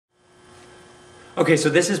Okay, so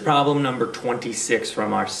this is problem number 26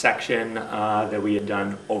 from our section that we had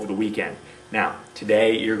done over the weekend. Now,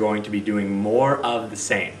 today you're going to be doing more of the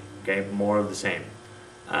same, okay? More of the same.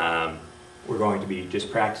 We're going to be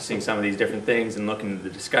just practicing some of these different things and looking at the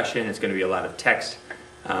discussion. It's going to be a lot of text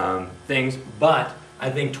things, but I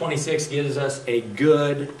think 26 gives us a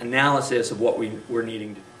good analysis of what we're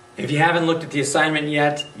needing to do. If you haven't looked at the assignment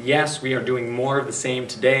yet, yes, we are doing more of the same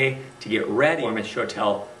today to get ready for Ms.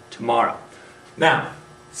 Chotel tomorrow. Now,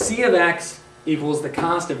 C of X equals the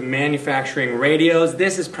cost of manufacturing radios.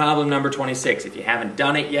 This is problem number 26. If you haven't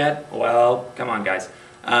done it yet, well, come on guys.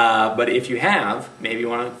 But if you have, maybe you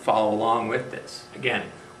want to follow along with this. Again,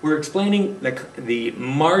 we're explaining the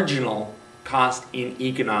marginal cost in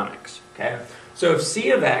economics. Okay? So if C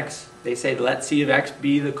of X, they say let C of X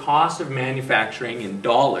be the cost of manufacturing in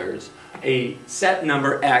dollars a set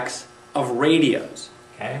number X of radios.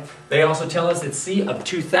 Okay? They also tell us that C of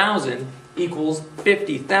 2,000 equals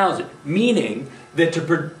 50,000, meaning that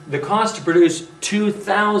the cost to produce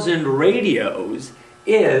 2,000 radios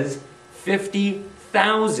is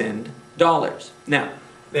 $50,000. Now,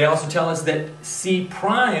 they also tell us that C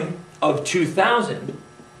prime of 2,000,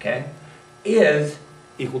 okay, is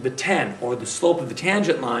equal to 10, or the slope of the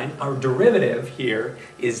tangent line, our derivative here,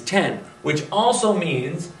 is 10, which also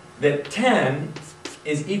means that 10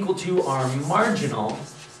 is equal to our marginal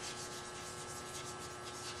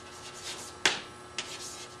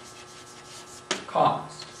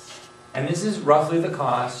cost. And this is roughly the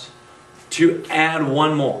cost to add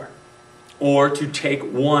one more, or to take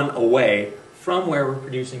one away from where we're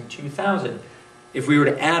producing 2,000. If we were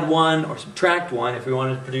to add one or subtract one, if we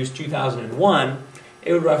wanted to produce 2,001,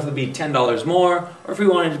 it would roughly be $10 more, or if we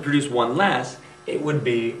wanted to produce one less, it would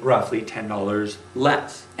be roughly $10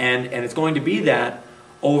 less. And it's going to be that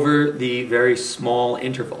over the very small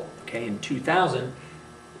interval. Okay, in 2,000,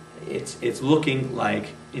 it's looking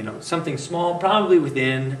like, you know, something small, probably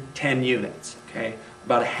within 10 units, okay?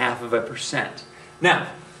 About 0.5%. Now,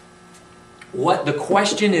 what the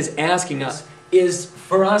question is asking us is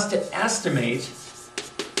for us to estimate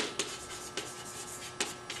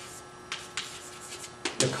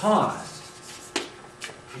the cost,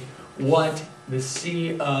 what the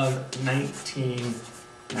C of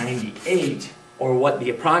 1998, or what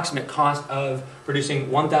the approximate cost of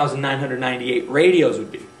producing 1,998 radios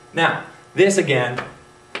would be. Now, this again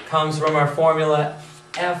comes from our formula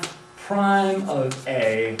F prime of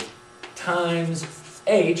A times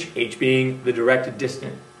H, H being the directed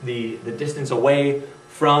distance, the distance away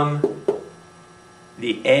from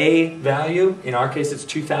the A value. In our case, it's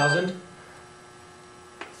 2,000.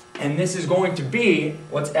 And this is going to be,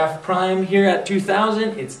 what's F prime here at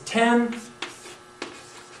 2,000? It's 10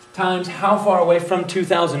 times how far away from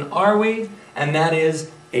 2,000 are we? And that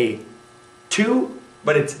is a 2.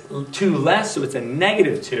 But it's 2 less, so it's a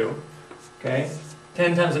negative 2, okay?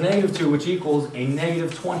 10 times a negative 2, which equals a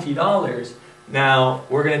negative $20. Now,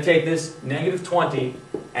 we're going to take this negative 20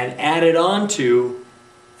 and add it on to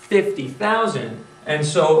 50,000. And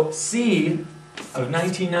so C of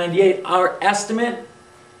 1998, our estimate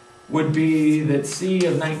would be that C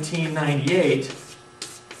of 1998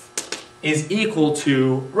 is equal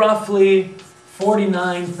to roughly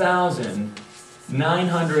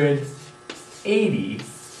 $49,980.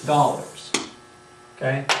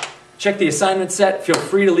 Okay? Check the assignment set. Feel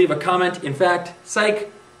free to leave a comment. In fact,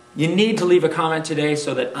 psych, you need to leave a comment today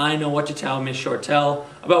so that I know what to tell Ms. Chotel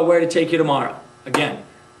about where to take you tomorrow. Again,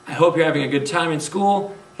 I hope you're having a good time in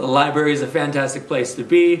school. The library is a fantastic place to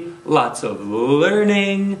be. Lots of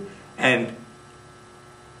learning and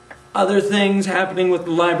other things happening with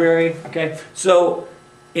the library. Okay? So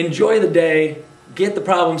enjoy the day, get the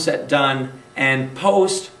problem set done, and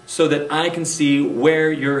post so that I can see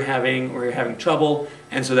where you're having trouble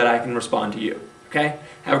and so that I can respond to you. Okay?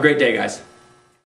 Have a great day, guys.